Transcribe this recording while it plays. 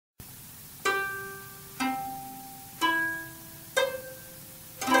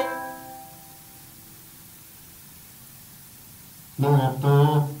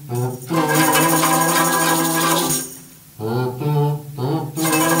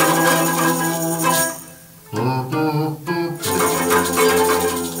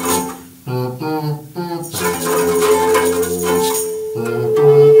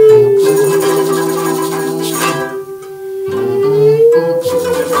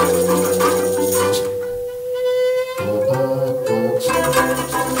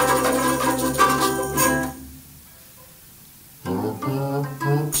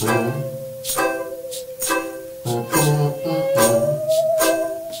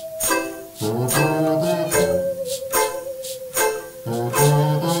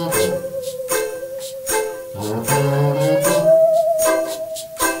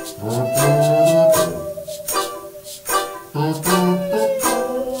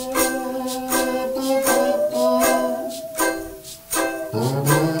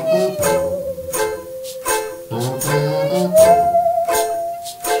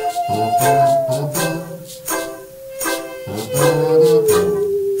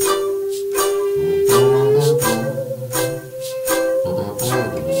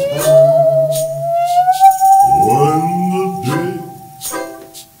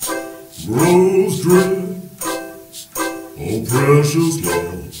Rose drip, oh precious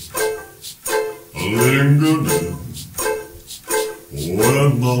love, I linger near when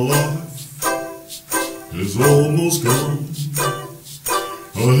my life is almost gone.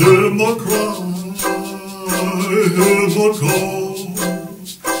 I hear my cry, hear my call,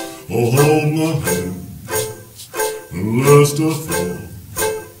 oh hold my hand, and lest I fall,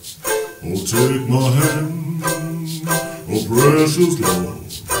 oh take my hand, oh precious love.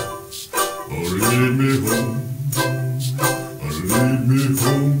 Lead me home, lead me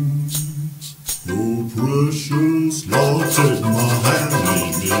home. Oh precious Lord, take my hand,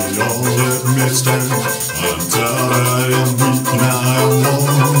 lead me on, let me stand. I'm tired, I am weak, and I am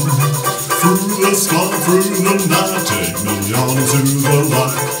worn. Through the storm, through the night, take me on to the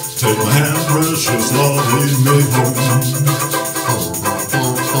light. Take my hand, precious Lord, lead me home.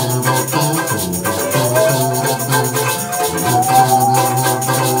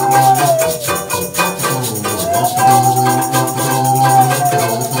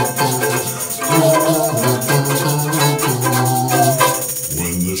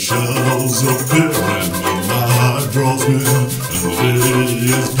 Shadows appear and my heart draws me, and the day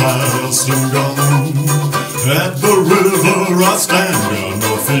is past and gone. At the river I stand, got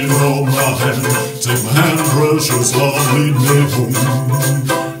my feet hold my hand. Take my hand, precious Lord, lead me home.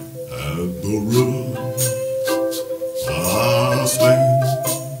 At the river I stand,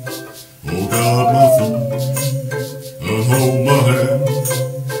 oh guard my feet and hold my hand.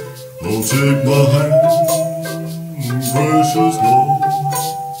 Oh take my hand, precious Lord.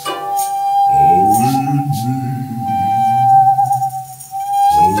 Oh, lead me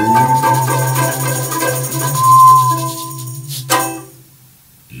home.